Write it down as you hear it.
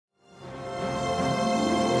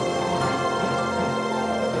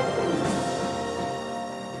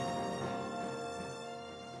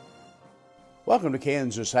Welcome to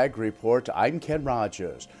Kansas Ag Report. I'm Ken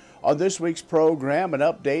Rogers. On this week's program, an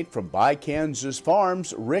update from Buy Kansas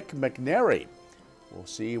Farms' Rick McNary. We'll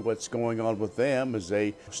see what's going on with them as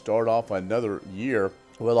they start off another year.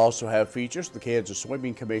 We'll also have features from the Kansas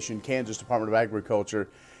Soybean Commission, Kansas Department of Agriculture,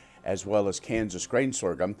 as well as Kansas Grain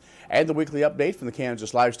Sorghum, and the weekly update from the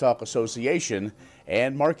Kansas Livestock Association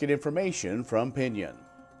and market information from Pinion.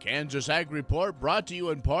 Kansas Ag Report brought to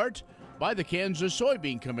you in part by the Kansas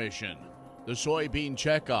Soybean Commission. The Soybean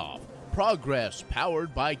Checkoff, progress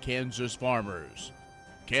powered by Kansas farmers.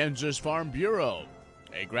 Kansas Farm Bureau,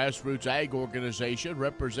 a grassroots ag organization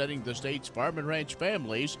representing the state's farm and ranch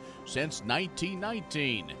families since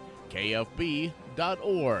 1919,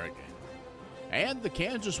 kfb.org. And the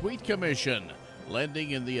Kansas Wheat Commission,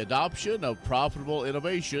 lending in the adoption of profitable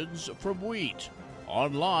innovations from wheat,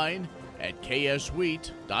 online at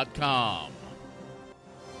kswheat.com.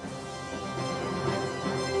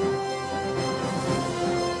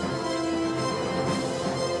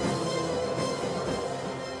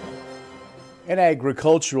 In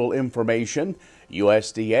agricultural information,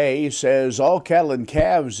 USDA says all cattle and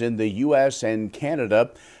calves in the U.S. and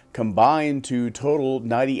Canada combined to total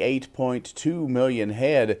 98.2 million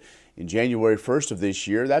head in January 1st of this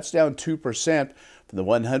year. That's down 2% from the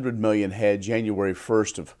 100 million head January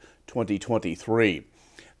 1st of 2023.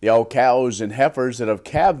 The all cows and heifers that have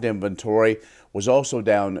calved inventory was also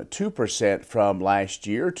down 2% from last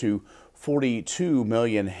year to 42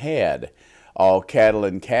 million head. All cattle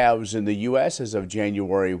and calves in the U.S. as of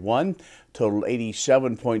January 1 totaled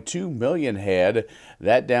 87.2 million head.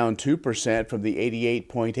 That down 2% from the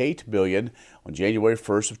 88.8 million on January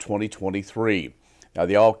 1st of 2023. Now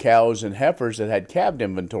the all cows and heifers that had calved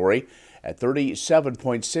inventory at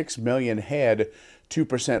 37.6 million head,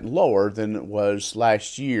 2% lower than it was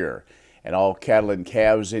last year. And all cattle and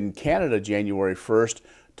calves in Canada January 1st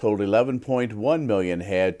totaled 11.1 million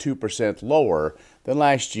head, 2% lower than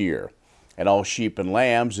last year. And all sheep and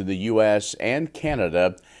lambs in the U.S. and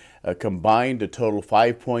Canada combined to total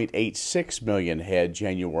 5.86 million head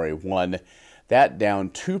January 1. That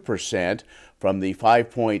down 2% from the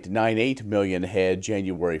 5.98 million head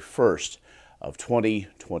January 1st of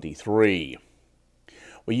 2023.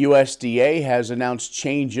 Well, USDA has announced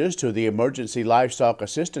changes to the Emergency Livestock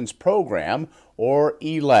Assistance Program, or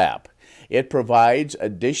ELAP. It provides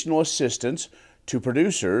additional assistance to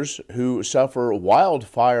producers who suffer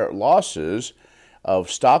wildfire losses of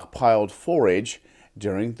stockpiled forage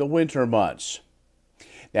during the winter months.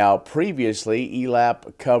 Now, previously,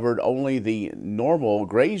 ELAP covered only the normal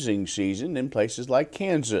grazing season in places like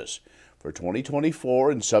Kansas. For 2024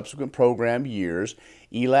 and subsequent program years,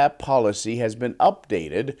 ELAP policy has been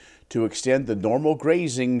updated to extend the normal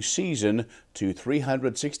grazing season to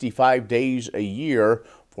 365 days a year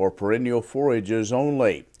for perennial forages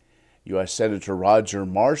only. U.S. Senator Roger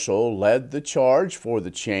Marshall led the charge for the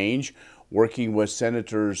change, working with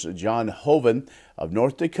Senators John Hoeven of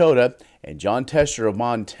North Dakota and John Tester of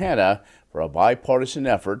Montana for a bipartisan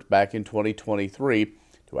effort back in 2023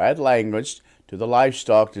 to add language to the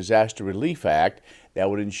Livestock Disaster Relief Act that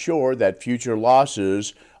would ensure that future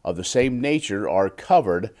losses of the same nature are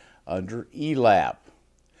covered under ELAP.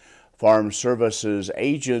 Farm Services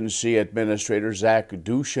Agency Administrator Zach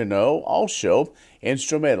Ducheneau also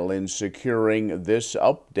instrumental in securing this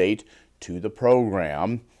update to the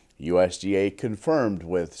program. USDA confirmed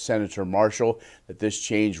with Senator Marshall that this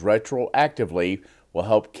change retroactively will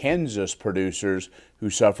help Kansas producers who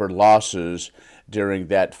suffered losses during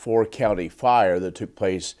that four-county fire that took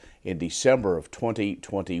place in December of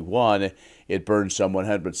 2021. It burned some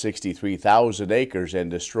 163,000 acres and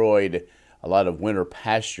destroyed a lot of winter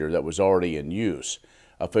pasture that was already in use.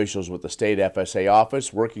 Officials with the state FSA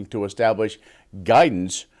office working to establish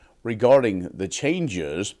guidance regarding the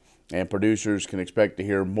changes, and producers can expect to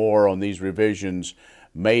hear more on these revisions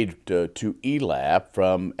made to ELAP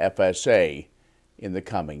from FSA in the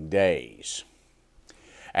coming days.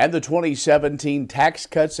 And the 2017 Tax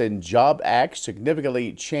Cuts and Job Act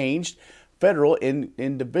significantly changed federal and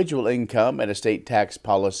individual income and estate tax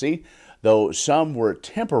policy, though some were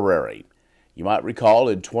temporary. You might recall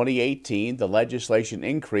in 2018, the legislation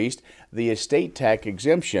increased the estate tax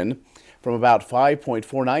exemption from about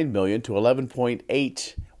 $5.49 million to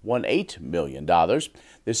 $11.818 million.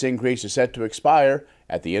 This increase is set to expire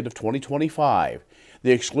at the end of 2025.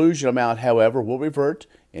 The exclusion amount, however, will revert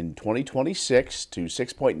in 2026 to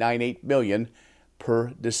 $6.98 million per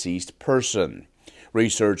deceased person.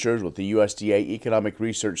 Researchers with the USDA Economic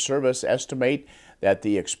Research Service estimate that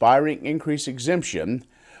the expiring increase exemption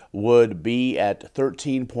would be at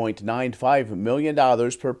 $13.95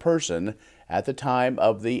 million per person at the time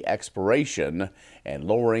of the expiration, and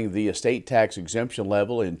lowering the estate tax exemption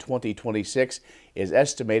level in 2026 is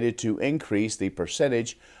estimated to increase the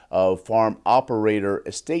percentage of farm operator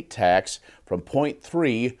estate tax from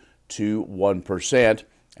 0.3 to 1%,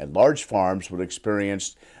 and large farms would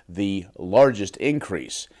experience the largest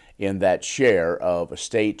increase in that share of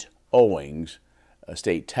estate owings,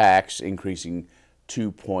 estate tax increasing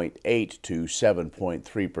 2.8 to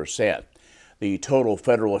 7.3%. The total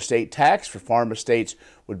federal estate tax for farm estates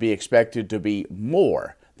would be expected to be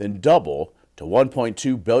more than double to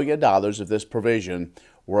 $1.2 billion if this provision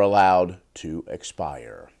were allowed to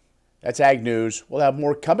expire. That's Ag News. We'll have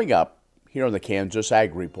more coming up here on the Kansas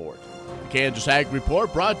Ag Report. The Kansas Ag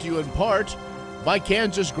Report brought to you in part by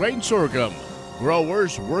Kansas Grain Sorghum,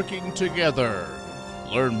 growers working together.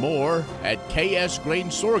 Learn more at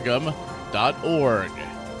ksgrainsorghum.org.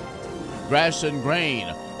 Grass and Grain,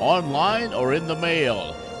 online or in the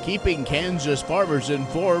mail, keeping Kansas farmers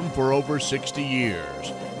informed for over 60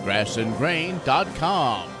 years.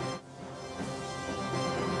 grassandgrain.com.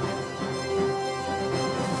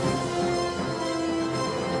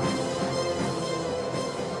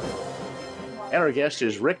 And our guest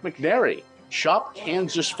is Rick McNary, Shop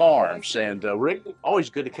Kansas Farms. And Rick, always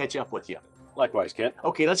good to catch up with you. Likewise, Kent.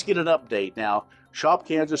 Okay, let's get an update now. Shop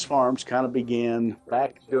Kansas Farms kind of began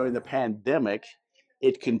back during the pandemic.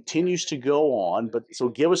 It continues to go on, but so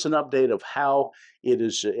give us an update of how it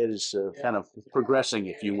is kind of progressing,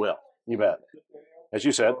 if you will. You bet. As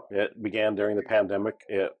you said, it began during the pandemic.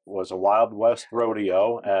 It was a Wild West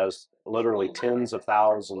rodeo as literally tens of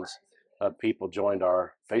thousands of people joined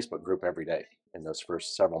our Facebook group every day in those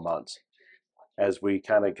first several months. As we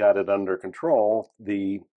kind of got it under control,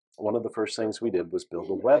 one of the first things we did was build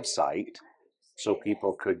a website so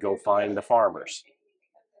people could go find the farmers.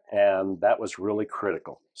 And that was really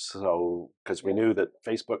critical. So, because we knew that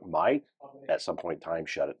Facebook might at some point in time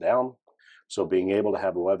shut it down. So being able to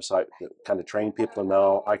have a website that kind of trained people to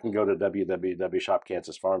know, I can go to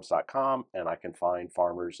www.shopkansasfarms.com and I can find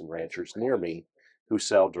farmers and ranchers near me who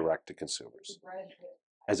sell direct to consumers.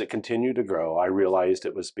 As it continued to grow, I realized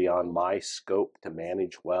it was beyond my scope to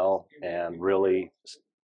manage well and really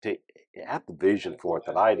to have the vision for it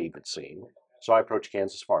that I'd even seen. So I approached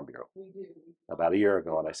Kansas Farm Bureau about a year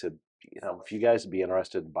ago, and I said, if you guys would be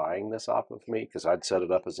interested in buying this off of me, because I'd set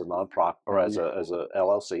it up as a nonprofit or as a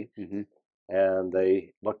LLC, and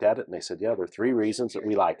they looked at it and they said, yeah, there are three reasons that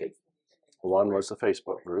we like it. One was the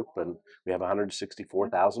Facebook group, and we have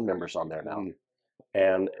 164,000 members on there now,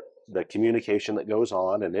 and the communication that goes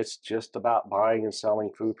on, and it's just about buying and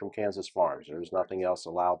selling food from Kansas farms. There's nothing else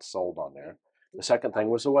allowed sold on there. The second thing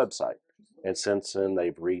was the website. And since then,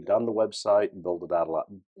 they've redone the website and built it out a lot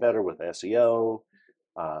better with SEO,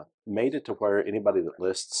 made it to where anybody that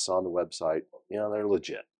lists on the website, they're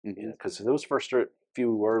legit. Because those first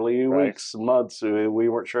few early weeks and months, we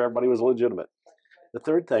weren't sure everybody was legitimate. The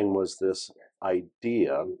third thing was this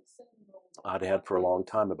idea I'd had for a long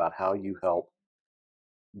time about how you help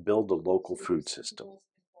build a local food system.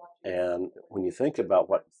 And when you think about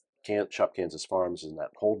what Shop Kansas Farms and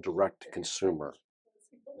that whole direct-to-consumer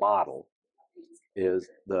model is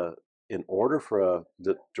in order for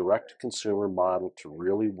the direct-to-consumer model to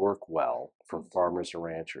really work well for farmers and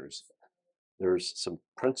ranchers, there's some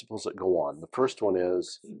principles that go on. The first one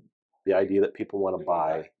is the idea that people want to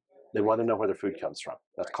buy, they want to know where their food comes from.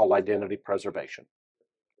 That's called identity preservation.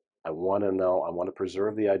 I want to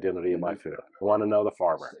preserve the identity of my food. I want to know the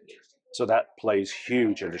farmer. So that plays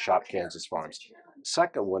huge into Shop Kansas Farms.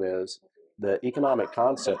 Second one is the economic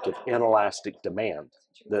concept of inelastic demand,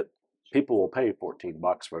 that people will pay $14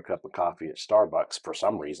 for a cup of coffee at Starbucks for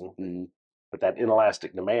some reason. But that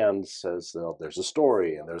inelastic demand says there's a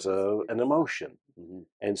story and there's an emotion.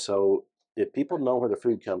 And so if people know where their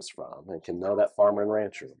food comes from and can know that farmer and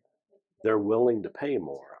rancher, they're willing to pay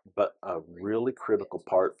more. But a really critical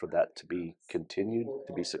part for that to be continued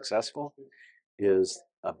to be successful is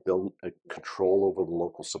build a control over the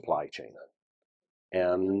local supply chain.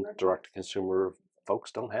 And direct-to-consumer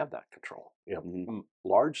folks don't have that control,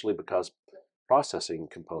 largely because processing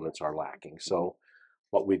components are lacking. So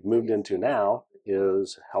what we've moved into now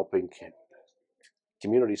is helping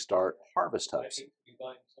communities start harvest hubs.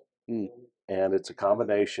 And it's a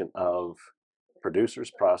combination of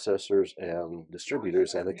producers, processors, and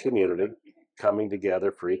distributors and the community coming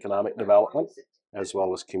together for economic development as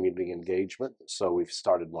well as community engagement. So we've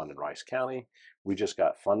started one in Rice County. We just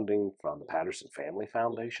got funding from the Patterson Family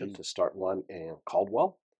Foundation to start one in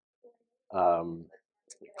Caldwell.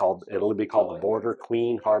 It'll be called the Border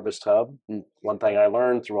Queen Harvest Hub. One thing I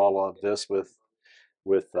learned through all of this with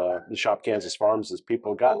with the Shop Kansas Farms is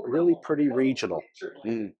people got really pretty regional.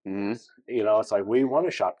 Mm-hmm. You know, it's like we want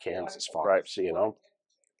to shop Kansas Farms. Right. You know,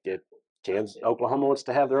 if Kansas, Oklahoma wants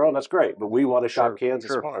to have their own, that's great, but we want to shop Sure.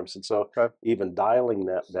 Kansas Sure. Farms, and so Okay. even dialing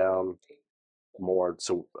that down more.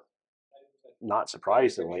 So, not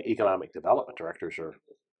surprisingly, economic development directors are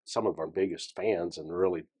some of our biggest fans and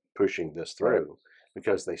really pushing this through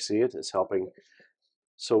because they see it as helping.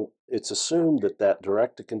 So it's assumed that that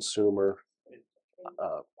direct to consumer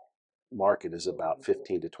uh, market is about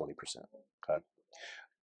 15 to 20%. Okay.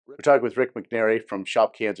 We're talking with Rick McNary from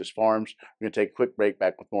Shop Kansas Farms. We're going to take a quick break.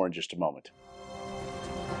 Back with more in just a moment.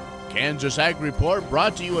 Kansas Ag Report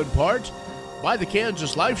brought to you in part by the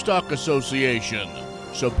Kansas Livestock Association,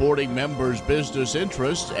 supporting members' business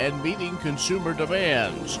interests and meeting consumer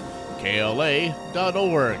demands.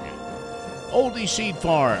 KLA.org. Oldie Seed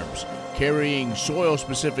Farms, carrying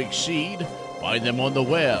soil-specific seed. Find them on the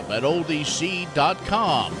web at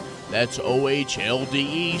oldieseed.com. That's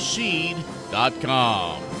OHLDE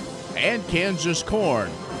seed.com. And Kansas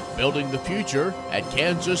Corn, building the future at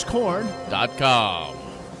kansascorn.com.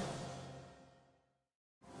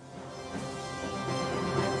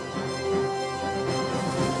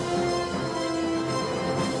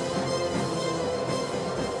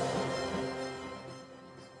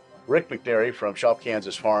 Rick McNary from Shop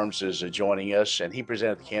Kansas Farms is joining us, and he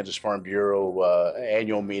presented the Kansas Farm Bureau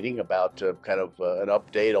annual meeting about kind of an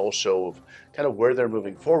update also of kind of where they're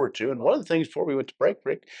moving forward to. And one of the things before we went to break,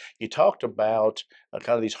 Rick, you talked about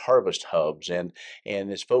kind of these harvest hubs, and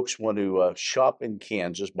as folks want to shop in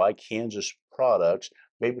Kansas, buy Kansas products,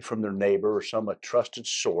 maybe from their neighbor or some a trusted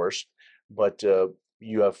source, but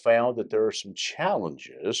you have found that there are some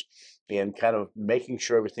challenges in kind of making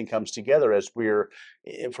sure everything comes together as we're,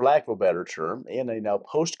 for lack of a better term, in a now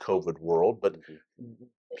post-COVID world, but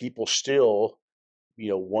people still,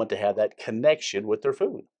 want to have that connection with their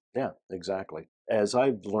food. Yeah, exactly. As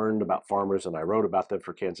I've learned about farmers and I wrote about them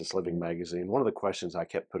for Kansas Living Magazine, one of the questions I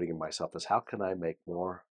kept putting in myself is how can I make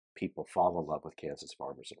more people fall in love with Kansas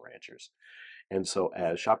farmers and ranchers? And so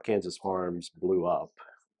as Shop Kansas Farms blew up,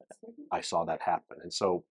 I saw that happen. And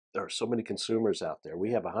so there are so many consumers out there.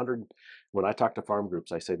 We have 100, when I talk to farm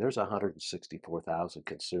groups, I say there's 164,000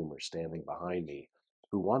 consumers standing behind me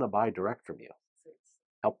who want to buy direct from you.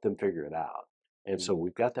 Help them figure it out. And so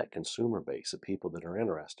we've got that consumer base of people that are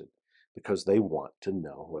interested because they want to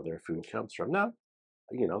know where their food comes from. Now,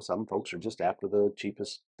 some folks are just after the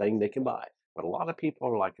cheapest thing they can buy. But a lot of people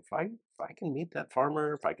are like, if I can meet that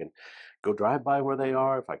farmer, if I can go drive by where they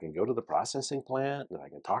are, if I can go to the processing plant, and I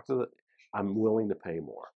can talk to I'm willing to pay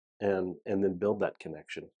more and then build that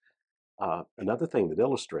connection. Another thing that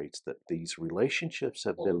illustrates that these relationships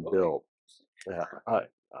have been built. I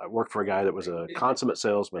worked for a guy that was a consummate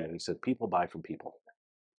salesman, and he said, people buy from people.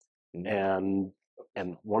 And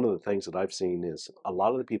one of the things that I've seen is a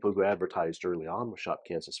lot of the people who advertised early on with Shop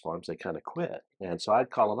Kansas Farms, they kind of quit. And so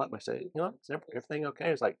I'd call them up and I say, is everything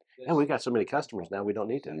okay? It's like, yeah, we got so many customers now, we don't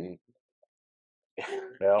need to.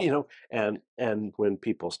 Yeah. And when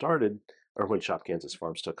people started, or when Shop Kansas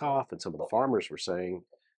Farms took off, and some of the farmers were saying,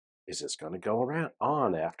 is this going to go around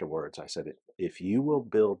on afterwards? I said, if you will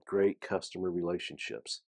build great customer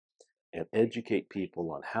relationships and educate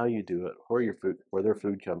people on how you do it, where their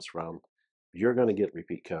food comes from, you're going to get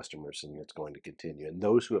repeat customers, and it's going to continue. And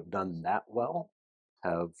those who have done that well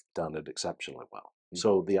have done it exceptionally well.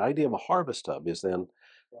 So the idea of a harvest hub is then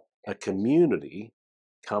a community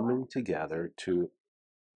coming together to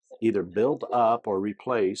either build up or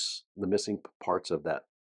replace the missing parts of that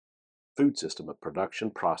food system of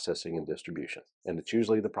production, processing, and distribution. And it's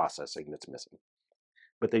usually the processing that's missing.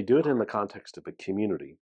 But they do it in the context of a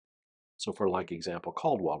community. So for example,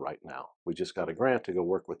 Caldwell right now, we just got a grant to go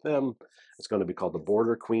work with them. It's going to be called the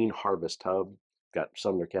Border Queen Harvest Hub. Got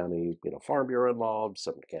Sumner County, Farm Bureau involved,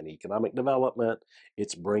 Sumner County Economic Development.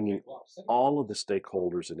 It's bringing all of the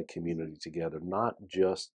stakeholders in the community together, not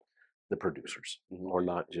just the producers or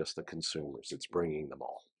not just the consumers. It's bringing them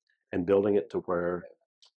all and building it to where,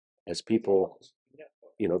 as people,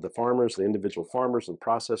 the farmers, the individual farmers and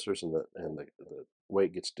processors, and the way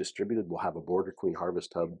it gets distributed, will have a Border Queen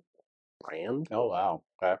Harvest Hub brand. Oh, wow.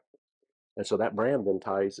 Okay. And so that brand then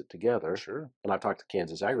ties it together. Sure. And I've talked to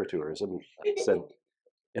Kansas Agritourism and said,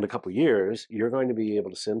 in a couple of years, you're going to be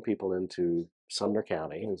able to send people into Sumner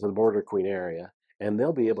County, into the Border Queen area, and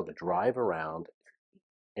they'll be able to drive around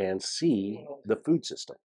and see the food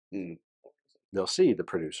system. They'll see the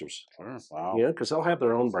producers. Sure. Wow. Because they'll have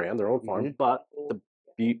their own brand, their own farm, but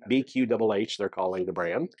BQHH, they're calling the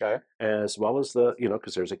brand. Okay. As well as the,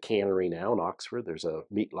 because there's a cannery now in Oxford, there's a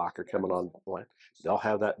meat locker coming on. They'll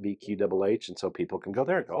have that BQHH, and so people can go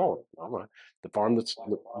there and go, oh, all right, the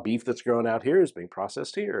beef that's grown out here is being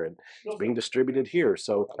processed here and it's being distributed here.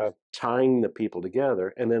 So tying the people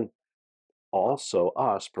together, and then also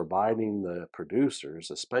us providing the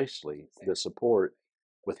producers, especially the support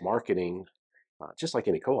with marketing, just like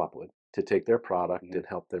any co-op would, to take their product and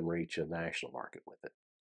help them reach a national market with it.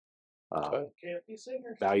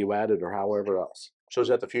 Value added or however else. So is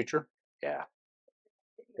that the future? Yeah.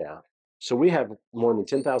 Yeah. So we have more than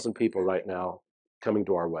 10,000 people right now coming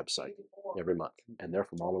to our website every month, and they're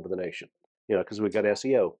from all over the nation, because we've got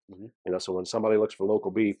SEO, so when somebody looks for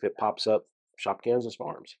local beef, it pops up Shop Kansas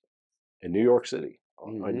Farms in New York City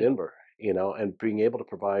or in Denver, and being able to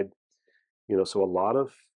provide, so a lot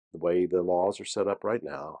of the way the laws are set up right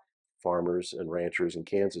now, farmers and ranchers in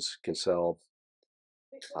Kansas can sell,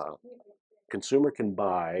 consumer can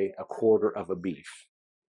buy a quarter of a beef,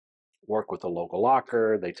 work with a local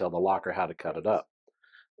locker, they tell the locker how to cut it up.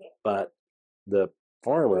 But the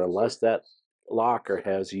farmer, unless that locker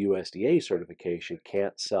has a USDA certification,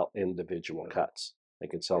 can't sell individual cuts. They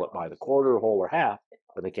can sell it by the quarter, whole, or half,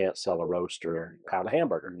 but they can't sell a roast or a pound of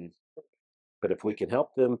hamburger. But if we can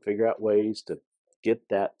help them figure out ways to get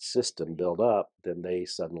that system built up, then they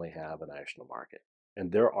suddenly have a national market.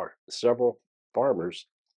 And there are several farmers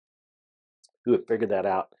who have figured that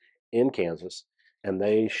out in Kansas, and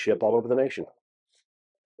they ship all over the nation.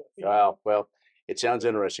 Wow. Well, it sounds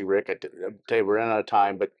interesting, Rick. I tell you, we're running out of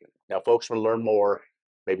time, but now folks want to learn more.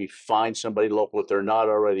 Maybe find somebody local if they're not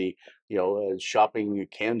already, shopping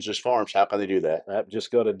Kansas Farms. How can they do that?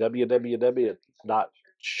 Just go to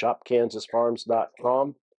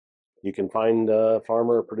www.shopkansasfarms.com. You can find a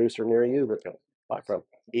farmer or producer near you that you buy from.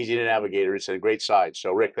 Easy to navigate. It's a great site.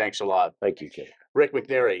 So, Rick, thanks a lot. Thank you, Ken. Rick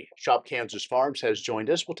McNary, Shop Kansas Farms, has joined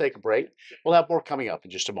us. We'll take a break. We'll have more coming up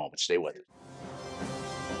in just a moment. Stay with us.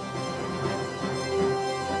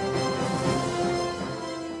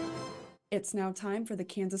 It's now time for the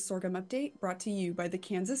Kansas Sorghum Update, brought to you by the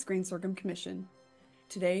Kansas Grain Sorghum Commission.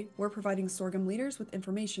 Today, we're providing sorghum leaders with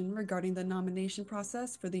information regarding the nomination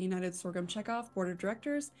process for the United Sorghum Checkoff Board of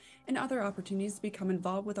Directors and other opportunities to become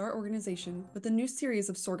involved with our organization with a new series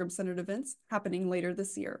of sorghum-centered events happening later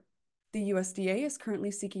this year. The USDA is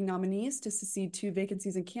currently seeking nominees to succeed 2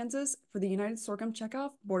 vacancies in Kansas for the United Sorghum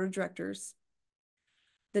Checkoff Board of Directors.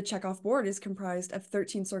 The Checkoff Board is comprised of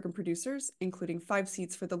 13 sorghum producers, including 5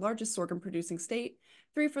 seats for the largest sorghum-producing state,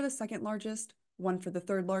 3 for the second largest, 1 for the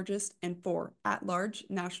third largest, and 4 at-large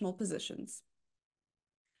national positions.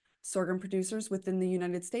 Sorghum producers within the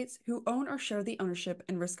United States who own or share the ownership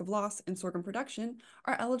and risk of loss in sorghum production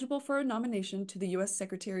are eligible for a nomination to the U.S.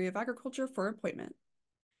 Secretary of Agriculture for appointment.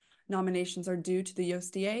 Nominations are due to the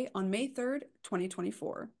USDA on May 3,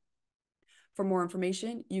 2024. For more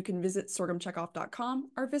information, you can visit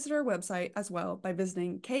sorghumcheckoff.com or visit our website as well by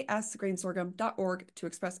visiting ksgrainsorghum.org to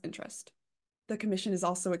express interest. The Commission is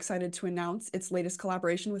also excited to announce its latest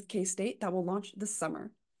collaboration with K-State that will launch this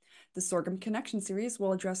summer. The Sorghum Connection series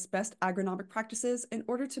will address best agronomic practices in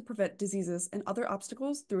order to prevent diseases and other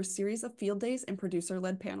obstacles through a series of field days and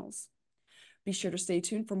producer-led panels. Be sure to stay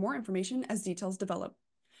tuned for more information as details develop.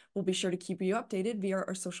 We'll be sure to keep you updated via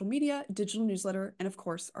our social media, digital newsletter, and of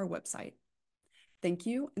course, our website. Thank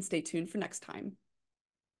you, and stay tuned for next time.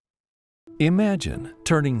 Imagine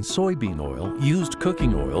turning soybean oil, used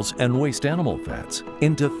cooking oils, and waste animal fats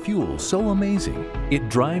into fuel so amazing it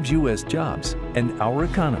drives U.S. jobs and our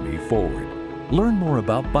economy forward. Learn more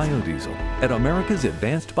about biodiesel at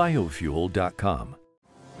americasadvancedbiofuel.com.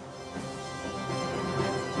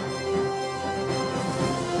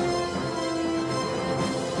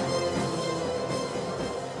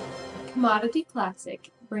 Commodity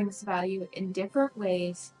Classic brings value in different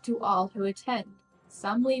ways to all who attend.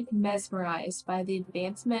 Some leave mesmerized by the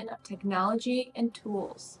advancement of technology and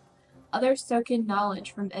tools. Others soak in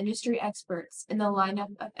knowledge from industry experts in the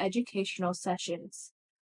lineup of educational sessions.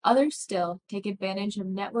 Others still take advantage of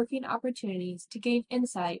networking opportunities to gain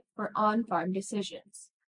insight for on-farm decisions.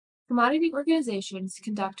 Commodity organizations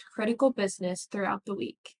conduct critical business throughout the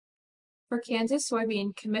week. For Kansas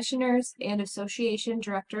Soybean commissioners and association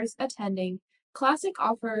directors attending, Classic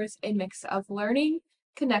offers a mix of learning,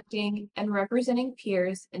 connecting, and representing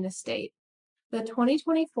peers in the state. The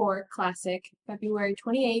 2024 Classic, February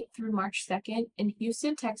 28th through March 2nd in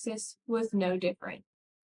Houston, Texas, was no different.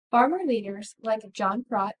 Farmer leaders like John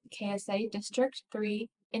Pratt, KSA District 3,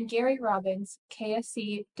 and Gary Robbins,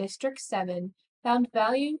 KSC District 7, found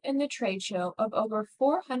value in the trade show of over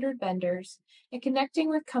 400 vendors and connecting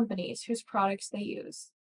with companies whose products they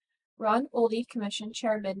use. Ron Oldie Commission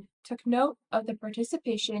Chairman took note of the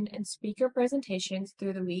participation and speaker presentations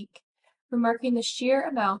through the week, remarking the sheer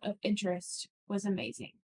amount of interest was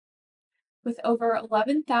amazing. With over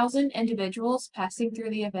 11,000 individuals passing through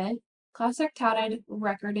the event, Classic touted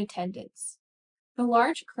record attendance. The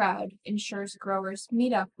large crowd ensures growers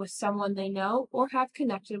meet up with someone they know or have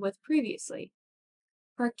connected with previously.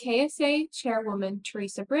 For KSA Chairwoman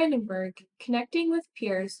Teresa Brandenburg, connecting with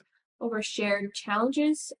peers over shared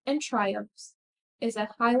challenges and triumphs is a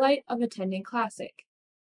highlight of attending Classic.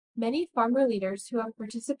 Many farmer leaders who have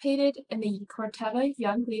participated in the Corteva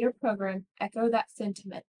Young Leader Program echo that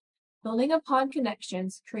sentiment. Building upon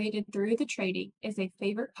connections created through the trading is a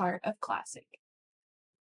favorite part of Classic.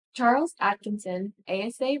 Charles Atkinson,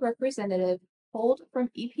 ASA representative, pulled from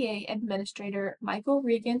EPA Administrator Michael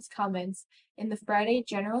Regan's comments in the Friday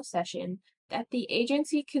general session that the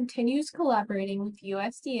agency continues collaborating with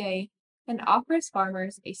USDA and offers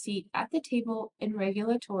farmers a seat at the table in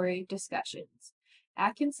regulatory discussions.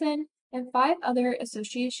 Atkinson and 5 other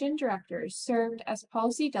association directors served as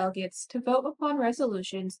policy delegates to vote upon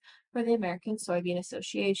resolutions for the American Soybean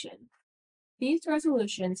Association. These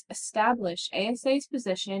resolutions establish ASA's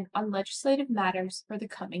position on legislative matters for the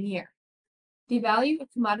coming year. The value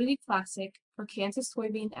of Commodity Classic for Kansas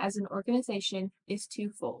Soybean as an organization is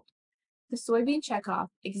twofold. The soybean checkoff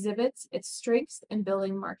exhibits its strengths in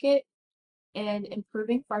building market and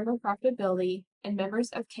improving farmer profitability, and members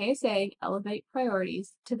of KSA elevate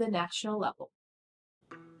priorities to the national level.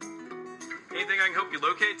 Anything I can help you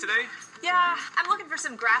locate today? Yeah, I'm looking for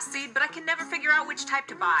some grass seed, but I can never figure out which type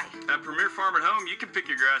to buy. At Premier Farm at Home, you can pick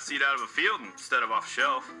your grass seed out of a field instead of off a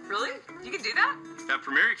shelf. Really? You can do that? At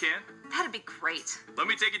Premier, you can. That'd be great. Let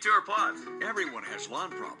me take you to our plots. Everyone has lawn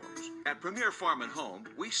problems. At Premier Farm and Home,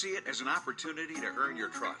 we see it as an opportunity to earn your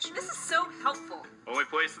trust. This is so helpful. Only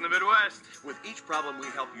place in the Midwest. With each problem we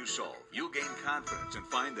help you solve, you'll gain confidence and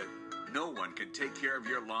find that no one can take care of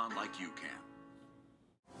your lawn like you can.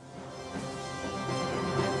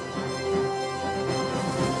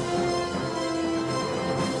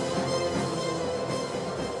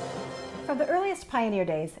 From the earliest pioneer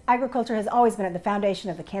days, agriculture has always been at the foundation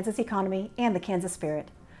of the Kansas economy and the Kansas spirit.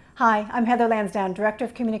 Hi, I'm Heather Lansdowne, Director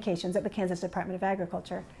of Communications at the Kansas Department of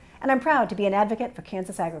Agriculture, and I'm proud to be an advocate for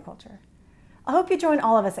Kansas agriculture. I hope you join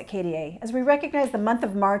all of us at KDA as we recognize the month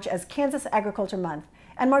of March as Kansas Agriculture Month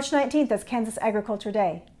and March 19th as Kansas Agriculture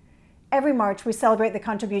Day. Every March, we celebrate the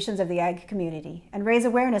contributions of the ag community and raise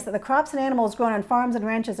awareness that the crops and animals grown on farms and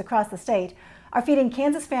ranches across the state are feeding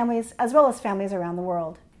Kansas families as well as families around the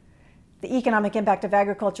world. The economic impact of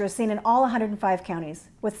agriculture is seen in all 105 counties,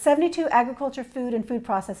 with 72 agriculture, food, and food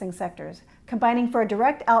processing sectors, combining for a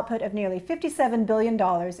direct output of nearly $57 billion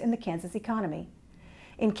in the Kansas economy.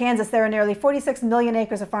 In Kansas, there are nearly 46 million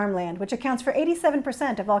acres of farmland, which accounts for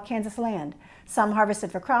 87% of all Kansas land, some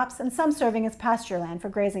harvested for crops and some serving as pasture land for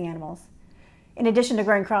grazing animals. In addition to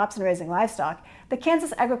growing crops and raising livestock, the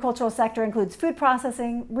Kansas agricultural sector includes food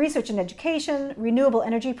processing, research and education, renewable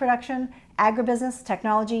energy production, agribusiness,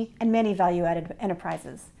 technology, and many value-added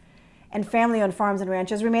enterprises. And family-owned farms and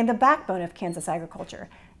ranches remain the backbone of Kansas agriculture.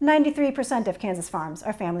 93% of Kansas farms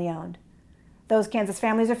are family-owned. Those Kansas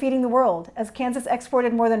families are feeding the world, as Kansas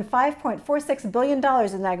exported more than $5.46 billion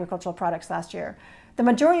in agricultural products last year, the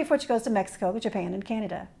majority of which goes to Mexico, Japan, and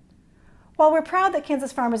Canada. While we're proud that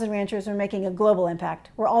Kansas farmers and ranchers are making a global impact,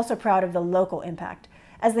 we're also proud of the local impact,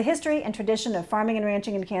 as the history and tradition of farming and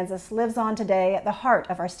ranching in Kansas lives on today at the heart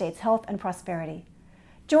of our state's health and prosperity.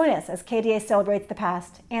 Join us as KDA celebrates the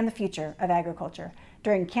past and the future of agriculture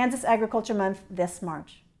during Kansas Agriculture Month this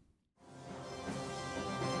March.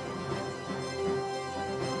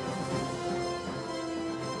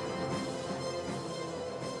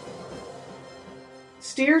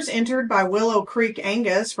 Steers entered by Willow Creek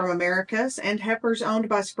Angus from Americas and heifers owned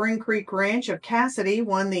by Spring Creek Ranch of Cassidy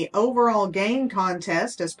won the overall gain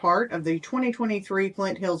contest as part of the 2023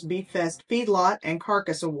 Flint Hills Beef Fest Feedlot and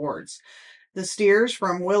Carcass Awards. The steers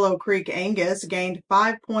from Willow Creek Angus gained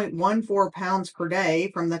 5.14 pounds per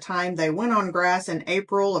day from the time they went on grass in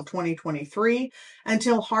April of 2023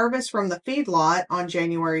 until harvest from the feedlot on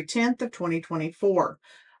January 10th of 2024.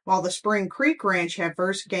 While the Spring Creek Ranch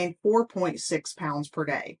heifers gained 4.6 pounds per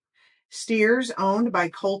day. Steers owned by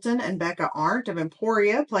Colton and Becca Arndt of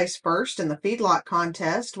Emporia placed first in the feedlot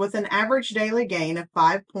contest with an average daily gain of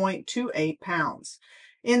 5.28 pounds.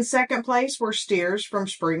 In second place were steers from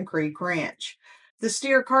Spring Creek Ranch. The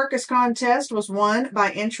steer carcass contest was won by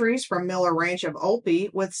entries from Miller Ranch of Olpe,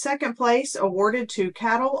 with second place awarded to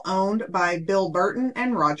cattle owned by Bill Burton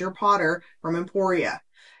and Roger Potter from Emporia.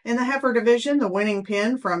 In the heifer division, the winning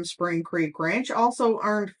pen from Spring Creek Ranch also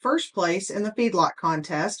earned first place in the feedlot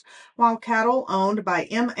contest, while cattle owned by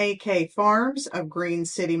MAK Farms of Green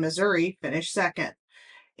City, Missouri finished second.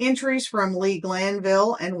 Entries from Lee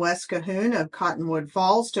Glanville and Wes Cahoon of Cottonwood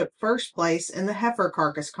Falls took first place in the heifer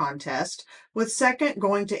carcass contest, with second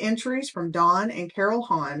going to entries from Don and Carol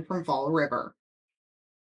Hahn from Fall River.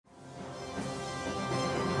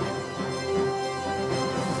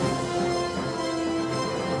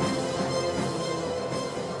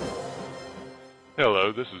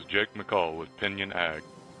 Hello, this is Jake McCall with Pinion Ag.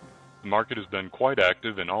 The market has been quite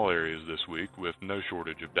active in all areas this week with no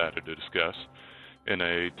shortage of data to discuss. In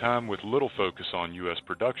a time with little focus on U.S.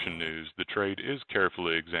 production news, the trade is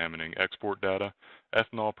carefully examining export data,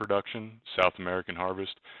 ethanol production, South American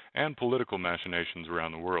harvest, and political machinations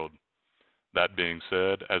around the world. That being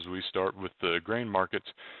said, as we start with the grain markets,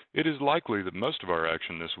 it is likely that most of our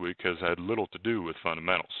action this week has had little to do with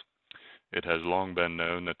fundamentals. It has long been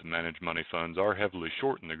known that the managed money funds are heavily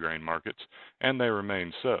short in the grain markets, and they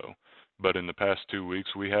remain so. But in the past 2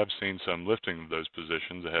 weeks, we have seen some lifting of those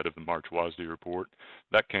positions ahead of the March WASDE report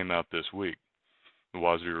that came out this week. The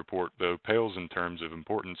WASDE report, though, pales in terms of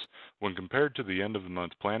importance when compared to the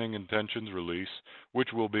end-of-the-month planning intentions release,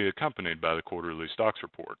 which will be accompanied by the quarterly stocks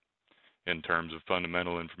report. In terms of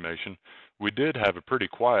fundamental information, we did have a pretty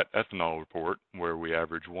quiet ethanol report where we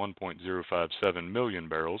averaged 1.057 million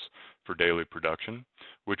barrels for daily production,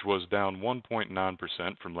 which was down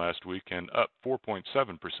 1.9% from last week and up 4.7%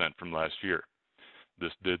 from last year.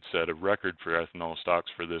 This did set a record for ethanol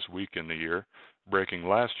stocks for this week in the year, breaking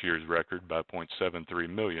last year's record by 0.73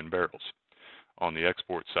 million barrels. On the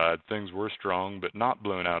export side, things were strong but not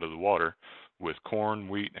blown out of the water, with corn,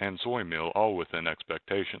 wheat, and soy meal all within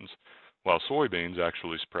expectations, while soybeans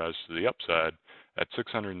actually surprised to the upside at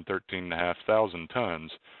 613,500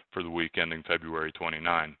 tons for the week ending February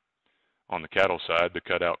 29. On the cattle side, the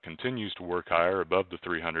cutout continues to work higher above the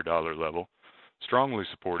 $300 level, strongly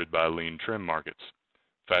supported by lean trim markets.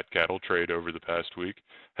 Fat cattle trade over the past week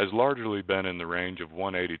has largely been in the range of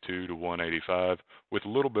 182 to 185, with a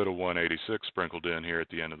little bit of 186 sprinkled in here at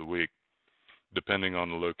the end of the week. Depending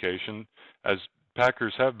on the location, as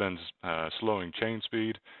packers have been slowing chain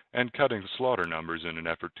speed and cutting slaughter numbers in an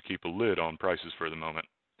effort to keep a lid on prices for the moment.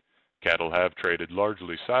 Cattle have traded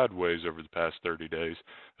largely sideways over the past 30 days,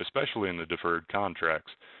 especially in the deferred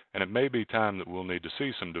contracts, and it may be time that we'll need to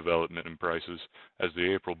see some development in prices as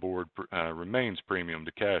the April board remains premium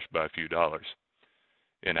to cash by a few dollars.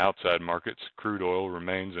 In outside markets, crude oil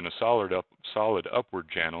remains in a solid upward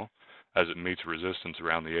channel as it meets resistance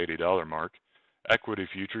around the $80 mark. Equity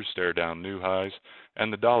futures stare down new highs,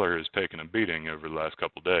 and the dollar has taken a beating over the last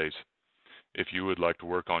couple days. If you would like to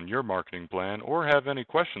work on your marketing plan or have any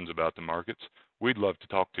questions about the markets, we'd love to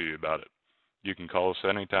talk to you about it. You can call us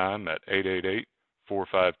anytime at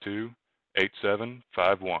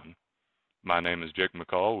 888-452-8751. My name is Jake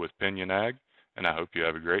McCall with Pinion Ag, and I hope you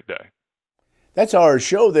have a great day. That's our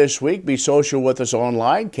show this week. Be social with us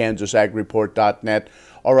online, kansasagreport.net,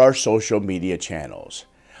 or our social media channels.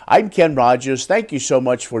 I'm Ken Rogers. Thank you so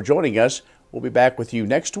much for joining us. We'll be back with you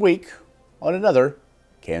next week on another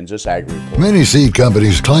Kansas Ag Report. Many seed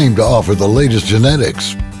companies claim to offer the latest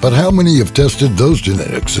genetics, but how many have tested those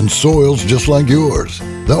genetics in soils just like yours?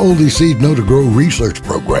 The Oldie Seed Know to Grow Research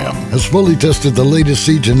Program has fully tested the latest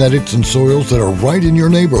seed genetics in soils that are right in your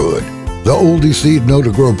neighborhood. The Oldie Seed Know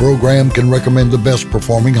to Grow program can recommend the best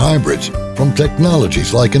performing hybrids from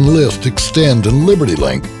technologies like Enlist, Extend, and Liberty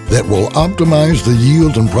Link that will optimize the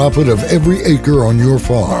yield and profit of every acre on your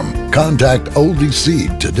farm. Contact Oldie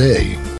Seed today.